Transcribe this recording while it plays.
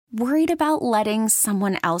Worried about letting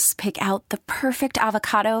someone else pick out the perfect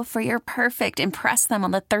avocado for your perfect impress them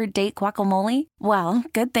on the third date guacamole? Well,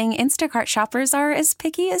 good thing Instacart shoppers are as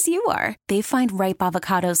picky as you are. They find ripe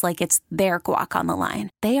avocados like it's their guac on the line.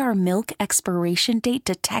 They are milk expiration date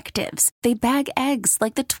detectives. They bag eggs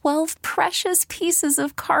like the 12 precious pieces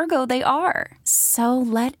of cargo they are. So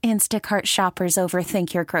let Instacart shoppers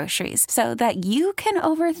overthink your groceries so that you can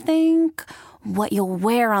overthink what you'll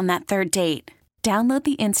wear on that third date. Download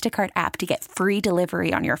the Instacart app to get free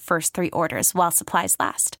delivery on your first 3 orders while supplies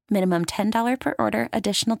last. Minimum $10 per order.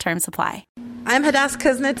 Additional terms apply. I'm Hadass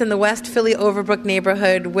Kuznets in the West Philly Overbrook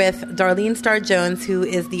neighborhood with Darlene Starr Jones, who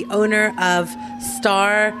is the owner of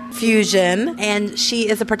Star Fusion, and she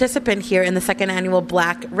is a participant here in the second annual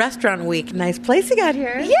Black Restaurant Week. Nice place you got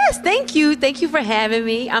here. Yes, thank you. Thank you for having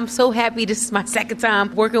me. I'm so happy. This is my second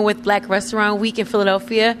time working with Black Restaurant Week in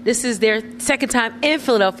Philadelphia. This is their second time in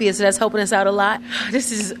Philadelphia, so that's helping us out a lot.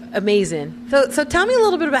 This is amazing. So tell me a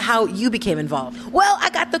little bit about how you became involved. Well,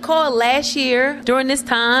 I got the call last year during this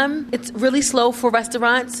time. It's really slow for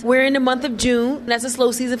restaurants. We're in the month of June. That's a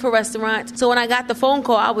slow season for restaurants. So when I got the phone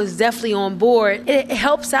call, I was definitely on board. It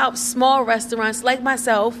helps out small restaurants like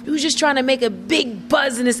myself who's just trying to make a big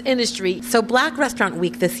buzz in this industry. So Black Restaurant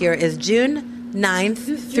Week this year is June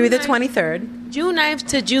 9th through the 23rd. June 9th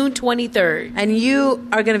to June 23rd. And you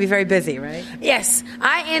are going to be very busy, right? Yes.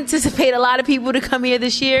 I anticipate a lot of people to come here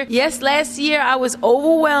this year. Yes, last year I was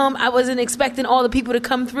overwhelmed. I wasn't expecting all the people to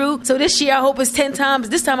come through. So this year I hope it's 10 times.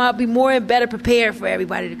 This time I'll be more and better prepared for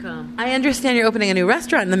everybody to come. I understand you're opening a new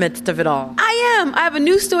restaurant in the midst of it all. I am. I have a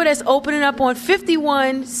new store that's opening up on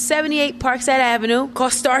 5178 Parkside Avenue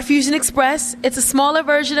called Star Fusion Express. It's a smaller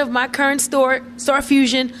version of my current store, Star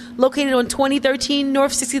Fusion, located on 2013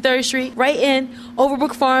 North 63rd Street, right in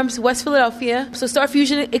Overbrook Farms, West Philadelphia. So Star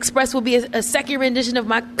Fusion Express will be a second rendition of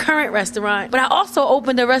my current restaurant. But I also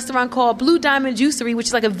opened a restaurant called Blue Diamond Juicery, which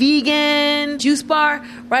is like a vegan juice bar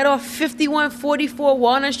right off 5144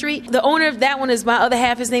 Walnut Street. The owner of that one is my other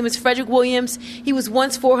half. His name is Frederick Williams. He was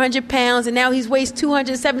once 400 pounds, and now he weighs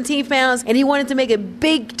 217 pounds. And he wanted to make a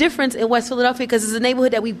big difference in West Philadelphia because it's a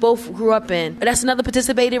neighborhood that we both grew up in. But that's another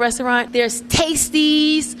participating restaurant. There's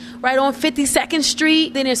Tasties right on 52nd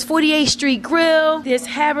Street. Then there's 48th Street Grill. There's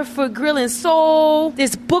Haverford Grill and Soul.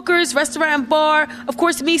 There's Booker's Restaurant and Bar. Of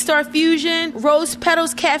course, me, Star Fusion, Rose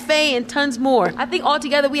Petals Cafe, and tons more. I think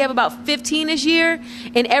altogether we have about 15 this year,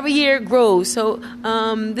 and every year it grows. So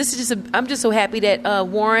this is I'm just so happy that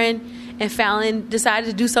Warren and Fallon decided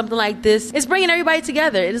to do something like this. It's bringing everybody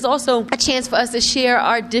together. It is also a chance for us to share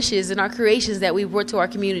our dishes and our creations that we brought to our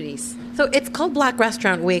communities. So it's called Black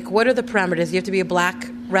Restaurant Week. What are the parameters? You have to be a Black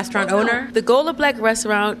restaurant owner? The goal of Black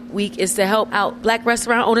Restaurant Week is to help out Black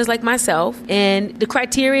restaurant owners like myself. And the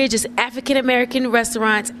criteria is just African-American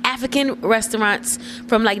restaurants, African restaurants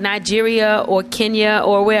from like Nigeria or Kenya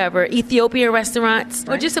or wherever, Ethiopian restaurants,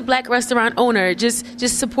 or just a Black restaurant owner, just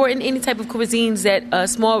supporting any type of cuisines that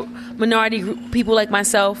small minority group, people like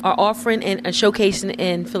myself are offering and showcasing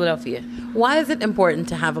in Philadelphia. Why is it important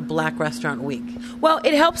to have a Black Restaurant Week? Well,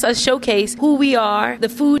 it helps us showcase who we are. The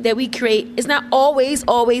food that we create is not always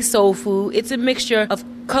soul food. It's a mixture of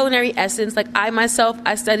culinary essence. Like I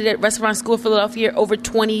studied at Restaurant School of Philadelphia over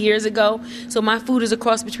 20 years ago. So my food is a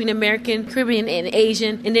cross between American, Caribbean, and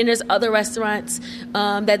Asian. And then there's other restaurants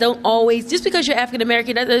that don't always, just because you're African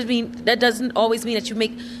American, that doesn't always mean that you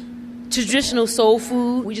make traditional soul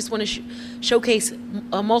food. We just want to showcase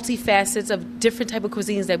multi-facets of different type of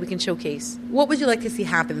cuisines that we can showcase. What would you like to see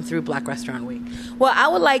happen through Black Restaurant Week? Well, I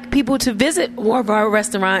would like people to visit more of our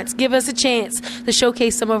restaurants, give us a chance to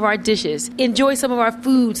showcase some of our dishes, enjoy some of our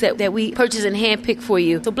foods that we purchase and handpick for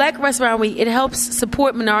you. So Black Restaurant Week, it helps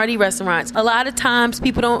support minority restaurants. A lot of times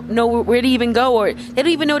people don't know where to even go, or they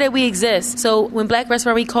don't even know that we exist. So when Black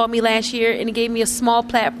Restaurant Week called me last year and it gave me a small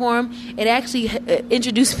platform, it actually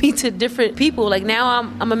introduced me to different people. Like now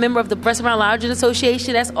I'm a member of the Restaurant Lounging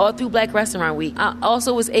Association. That's all through Black Restaurant Week. I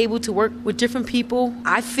also was able to work with different people.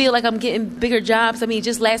 I feel like I'm getting bigger jobs. I mean,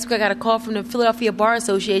 just last week I got a call from the Philadelphia Bar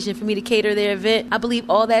Association for me to cater their event. I believe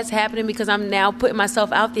all that's happening because I'm now putting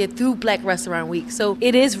myself out there through Black Restaurant Week. So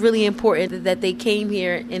it is really important that they came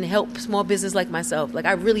here and helped small business like myself. Like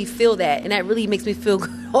I really feel that, and that really makes me feel good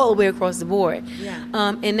all the way across the board.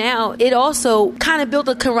 Yeah. And now it also kind of built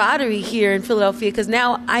a camaraderie here in Philadelphia because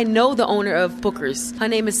now I know the owner of Booker's. Her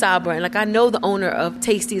name is Sabra. And like I know the owner of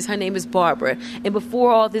Tasties. Her name is Barbara. And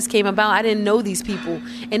before all this came about, I didn't know these people.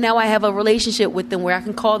 And now I have a relationship with them where I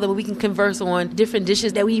can call them and we can converse on different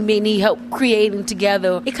dishes that we may need help creating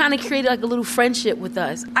together. It kind of created like a little friendship with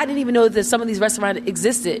us. I didn't even know that some of these restaurants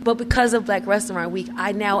existed. But because of Black Restaurant Week,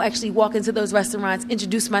 I now actually walk into those restaurants,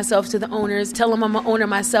 introduce myself to the owners, tell them I'm an owner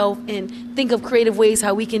myself, myself and think of creative ways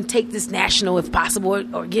how we can take this national if possible,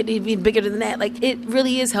 or get even bigger than that. Like, it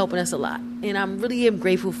really is helping us a lot. And I'm really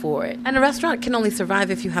grateful for it. And a restaurant can only survive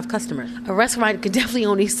if you have customers. A restaurant can definitely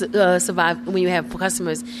only survive when you have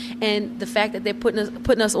customers. And the fact that they're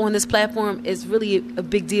putting us on this platform is really a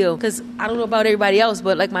big deal. Because I don't know about everybody else,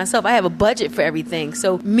 but like myself, I have a budget for everything.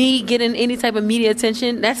 So me getting any type of media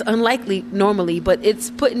attention, that's unlikely normally. But it's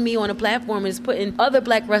putting me on a platform. It's putting other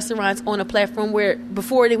black restaurants on a platform where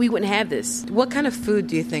before we wouldn't have this. What kind of food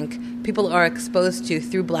do you think people are exposed to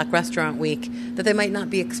through Black Restaurant Week that they might not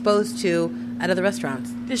be exposed to at other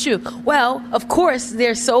restaurants? That's true. Well, of course,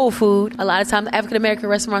 there's soul food. A lot of times, African-American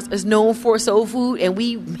restaurants is known for soul food, and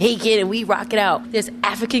we make it and we rock it out. There's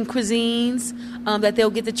African cuisines that they'll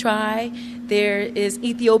get to try. There is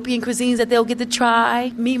Ethiopian cuisines that they'll get to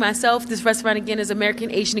try. Me, myself, this restaurant, again, is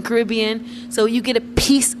American, Asian, and Caribbean. So you get a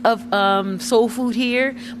piece of soul food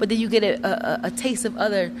here, but then you get a taste of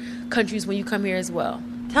other countries when you come here as well.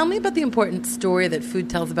 Tell me about the important story that food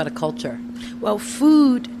tells about a culture. Well,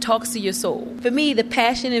 food talks to your soul. For me, the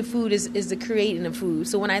passion in food is the creating of food.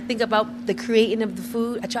 So when I think about the creating of the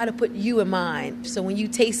food, I try to put you in mind. So when you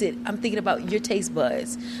taste it, I'm thinking about your taste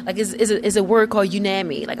buds. Like, it's a word called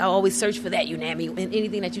unami. Like, I always search for that unami in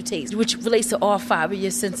anything that you taste, which relates to all 5 of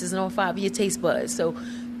your senses and all 5 of your taste buds. So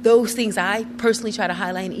those things I personally try to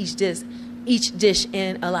highlight in each dish,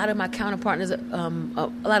 and a lot of my counterpartners, a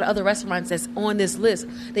lot of other restaurants that's on this list,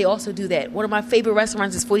 they also do that. One of my favorite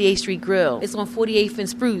restaurants is 48th Street Grill. It's on 48th and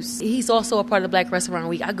Spruce. He's also a part of the Black Restaurant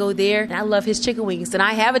Week. I go there, and I love his chicken wings, and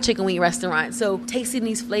I have a chicken wing restaurant. So tasting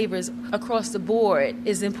these flavors across the board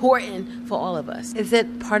is important for all of us. Is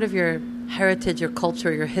it part of your heritage, your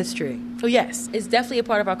culture, your history? Oh, yes. It's definitely a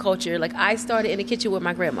part of our culture. Like, I started in the kitchen with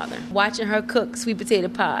my grandmother, watching her cook sweet potato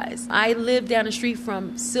pies. I lived down the street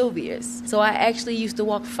from Sylvia's. So I actually used to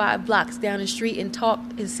walk 5 blocks down the street and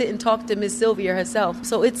sit and talk to Miss Sylvia herself.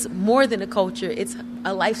 So it's more than a culture. It's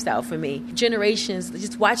a lifestyle for me. Generations,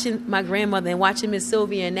 just watching my grandmother and watching Miss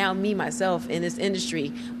Sylvia, and now me, myself, in this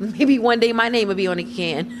industry. Maybe one day my name will be on a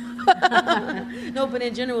can. No, but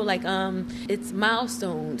in general, like, it's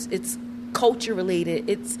milestones. It's culture related.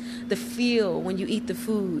 It's the feel when you eat the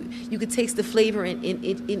food. You could taste the flavor in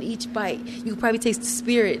each bite. You could probably taste the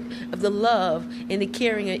spirit of the love and the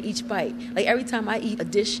caring in each bite. Like, every time I eat a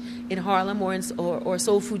dish in Harlem or a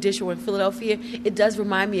soul food dish or in Philadelphia, it does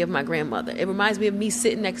remind me of my grandmother. It reminds me of me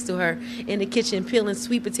sitting next to her in the kitchen peeling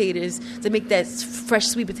sweet potatoes to make that fresh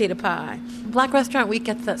sweet potato pie. Black Restaurant Week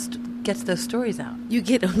gets those stories out. You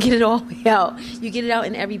get it all out. You get it out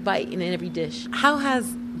in every bite and in every dish. How has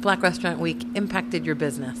Black Restaurant Week impacted your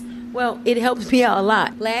business? Well, it helps me out a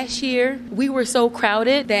lot. Last year, we were so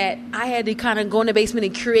crowded that I had to kind of go in the basement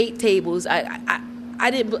and create tables. I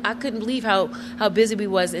couldn't believe how busy we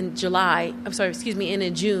was in July. And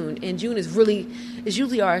in June. And June is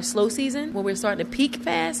usually our slow season when we're starting to peak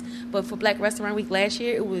fast. But for Black Restaurant Week last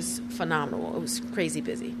year, it was phenomenal. It was crazy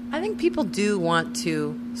busy. I think people do want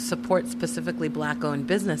to support specifically Black-owned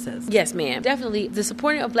businesses. Yes, ma'am. Definitely. The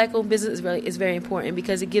supporting of Black-owned business is very important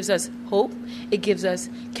because it gives us hope. It gives us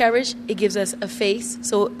courage. It gives us a face.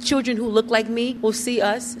 So children who look like me will see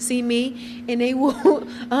me, and they will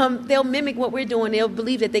they'll mimic what we're doing. They'll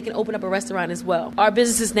believe that they can open up a restaurant as well. Our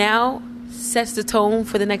businesses now sets the tone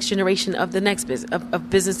for the next generation of the next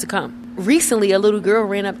business to come. Recently, a little girl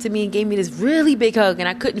ran up to me and gave me this really big hug, and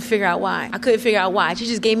I couldn't figure out why. She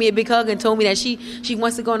just gave me a big hug and told me that she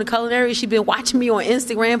wants to go into culinary. She's been watching me on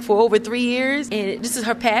Instagram for over 3 years, and this is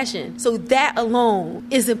her passion. So that alone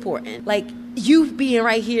is important. Like, you being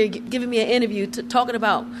right here, giving me an interview, talking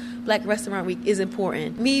about Black Restaurant Week is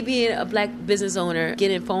important. Me being a Black business owner,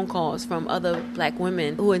 getting phone calls from other Black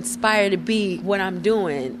women who inspire to be what I'm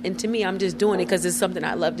doing. And to me, I'm just doing it because it's something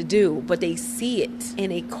I love to do. But they see it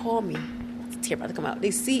and they call me. Tear about to come out.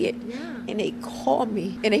 They see it and they call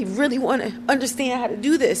me and they really want to understand how to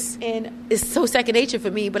do this. And it's so second nature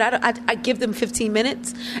for me. But I give them 15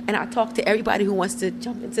 minutes and I talk to everybody who wants to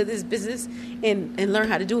jump into this business and learn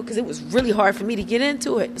how to do it, because it was really hard for me to get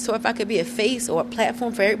into it. So if I could be a face or a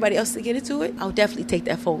platform for everybody else to get into it, I'll definitely take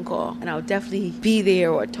that phone call and I'll definitely be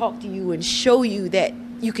there or talk to you and show you that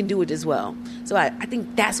you can do it as well. So I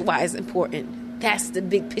think that's why it's important. That's the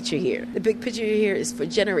big picture here. The big picture here is for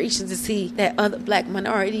generations to see that other Black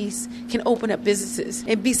minorities can open up businesses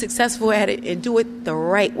and be successful at it and do it the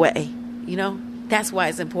right way. You know, that's why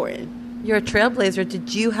it's important. You're a trailblazer.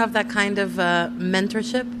 Did you have that kind of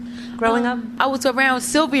mentorship growing up? I was around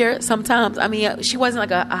Sylvia sometimes. I mean, she wasn't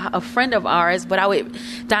like a friend of ours, but I would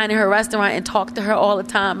dine in her restaurant and talk to her all the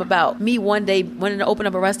time about me one day wanting to open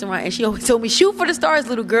up a restaurant. And she always told me, shoot for the stars,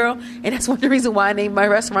 little girl. And that's one of the reasons why I named my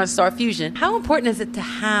restaurant Star Fusion. How important is it to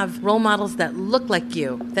have role models that look like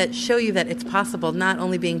you, that show you that it's possible, not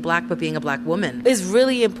only being black, but being a black woman? It's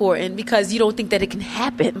really important because you don't think that it can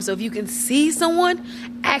happen. So if you can see someone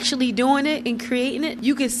actually doing it and creating it,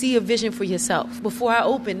 you can see a vision for yourself. Before I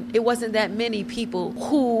opened, it wasn't that many people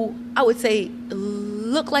who I would say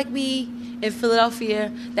look like me in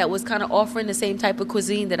Philadelphia that was kind of offering the same type of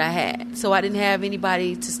cuisine that I had. So I didn't have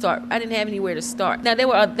anybody to start. I didn't have anywhere to start. Now,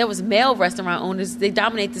 there was male restaurant owners. They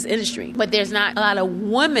dominate this industry. But there's not a lot of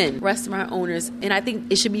women restaurant owners, and I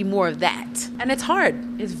think it should be more of that. And it's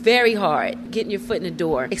hard. It's very hard getting your foot in the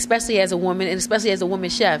door, especially as a woman and especially as a woman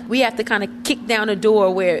chef. We have to kind of kick down a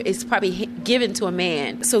door where it's probably given to a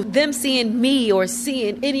man. So them seeing me or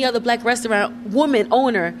seeing any other black restaurant woman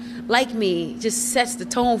owner like me just sets the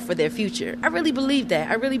tone for their future. I really believe that.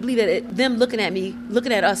 I really believe that them looking at me,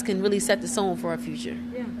 looking at us can really set the tone for our future.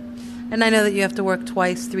 Yeah. And I know that you have to work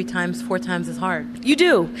twice, 3 times, 4 times as hard. You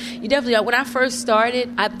do. You definitely are. When I first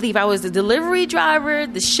started, I believe I was the delivery driver,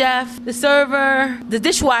 the chef, the server, the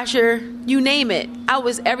dishwasher, you name it. I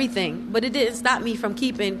was everything. But it didn't stop me from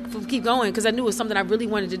keep going because I knew it was something I really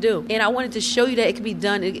wanted to do. And I wanted to show you that it could be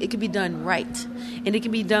done. It could be done right. And it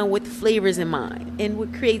can be done with flavors in mind and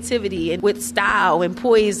with creativity and with style and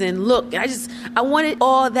poise and look. And I wanted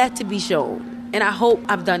all that to be shown. And I hope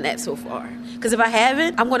I've done that so far. Because if I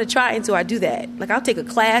haven't, I'm going to try until I do that. Like, I'll take a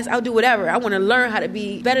class. I'll do whatever. I want to learn how to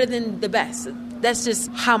be better than the best. That's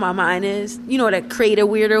just how my mind is. You know, that creative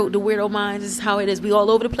weirdo, the weirdo mind, this is how it is. We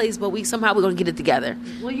all over the place, but we're going to get it together.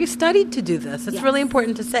 Well, you studied to do this. It's really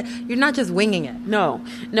important to say. You're not just winging it. No.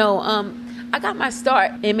 I got my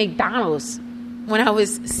start in McDonald's when I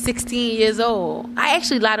was 16 years old. I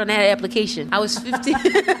actually lied on that application. I was 15.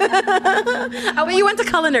 Well, you went to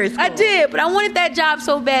culinary school. I did, but I wanted that job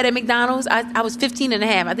so bad at McDonald's. I was 15 and a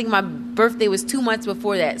half. I think my birthday was 2 months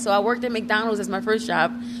before that. So I worked at McDonald's as my first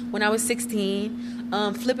job when I was 16,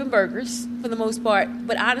 flipping burgers for the most part.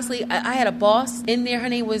 But honestly, I had a boss in there. Her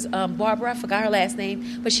name was Barbara. I forgot her last name.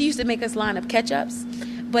 But she used to make us line up ketchups.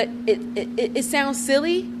 But it sounds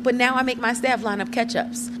silly, but now I make my staff line up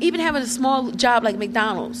ketchups. Even having a small job like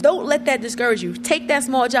McDonald's, don't let that discourage you. Take that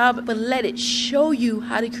small job, but let it show you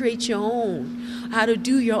how to create your own, how to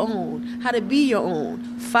do your own, how to be your own.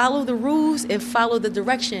 Follow the rules and follow the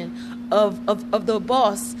direction of the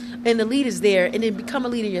boss and the leaders there, and then become a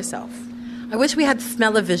leader yourself. I wish we had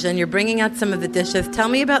smell-o-vision. You're bringing out some of the dishes. Tell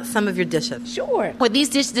me about some of your dishes. Sure. Well, these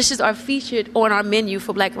dishes are featured on our menu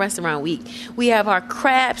for Black Restaurant Week. We have our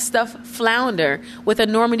crab stuffed flounder with a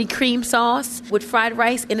Normandy cream sauce with fried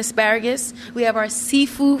rice and asparagus. We have our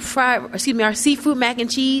seafood mac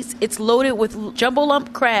and cheese. It's loaded with jumbo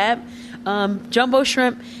lump crab, jumbo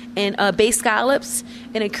shrimp, and bay scallops,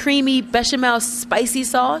 and a creamy bechamel spicy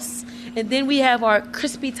sauce. And then we have our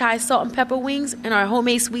crispy Thai salt and pepper wings and our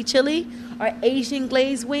homemade sweet chili, our Asian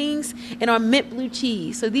glazed wings, and our mint blue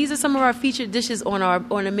cheese. So these are some of our featured dishes on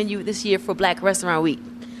the menu this year for Black Restaurant Week.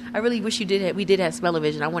 I really wish we did have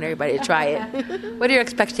smell-o-vision. I want everybody to try it. What are your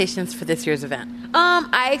expectations for this year's event?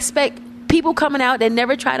 I expect people coming out that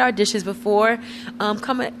never tried our dishes before,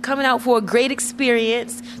 coming out for a great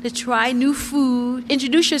experience, to try new food,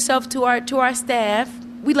 introduce yourself to our staff.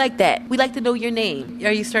 We like that. We like to know your name.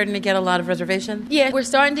 Are you starting to get a lot of reservations? Yeah, we're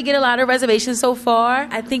starting to get a lot of reservations so far.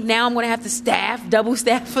 I think now I'm going to have to double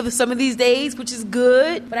staff for some of these days, which is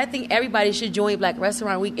good. But I think everybody should join Black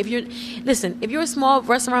Restaurant Week. If you're a small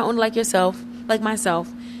restaurant owner like yourself, like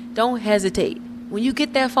myself, don't hesitate. When you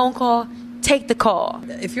get that phone call, take the call.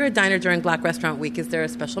 If you're a diner during Black Restaurant Week, is there a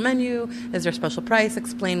special menu? Is there a special price?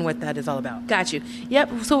 Explain what that is all about. Got you.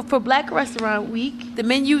 Yep. So for Black Restaurant Week, the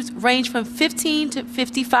menus range from $15 to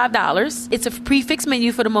 $55. It's a prefix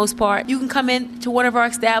menu for the most part. You can come in to one of our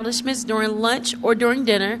establishments during lunch or during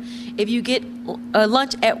dinner. If you get a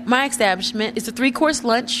lunch at my establishment, it's a 3-course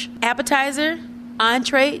lunch, appetizer,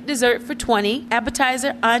 entree, dessert for $20,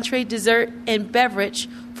 appetizer, entree, dessert, and beverage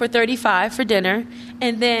for $35 for dinner.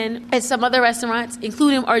 And then at some other restaurants,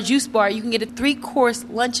 including our juice bar, you can get a 3-course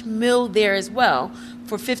lunch meal there as well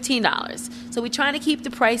for $15. So we're trying to keep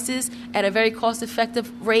the prices at a very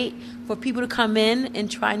cost-effective rate for people to come in and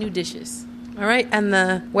try new dishes. All right, and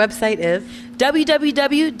the website is?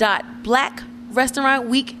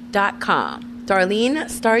 www.blackrestaurantweek.com. Darlene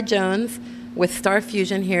Star Jones with Star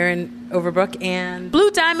Fusion here in Overbrook, and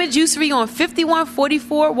Blue Diamond Juicery on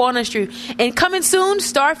 5144 Walnut Street. And coming soon,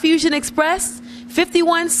 Star Fusion Express,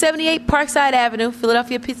 5178 Parkside Avenue,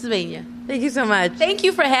 Philadelphia, Pennsylvania. Thank you so much. Thank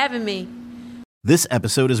you for having me. This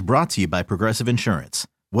episode is brought to you by Progressive Insurance.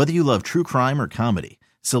 Whether you love true crime or comedy,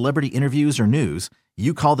 celebrity interviews or news,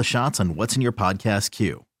 you call the shots on what's in your podcast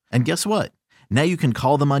queue. And guess what? Now you can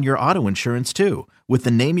call them on your auto insurance too with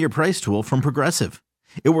the Name Your Price tool from Progressive.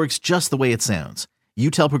 It works just the way it sounds.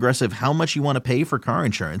 You tell Progressive how much you want to pay for car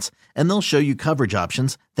insurance, and they'll show you coverage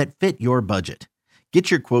options that fit your budget. Get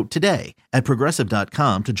your quote today at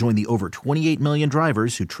Progressive.com to join the over 28 million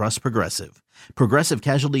drivers who trust Progressive. Progressive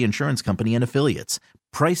Casualty Insurance Company and Affiliates.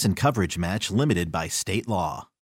 Price and coverage match limited by state law.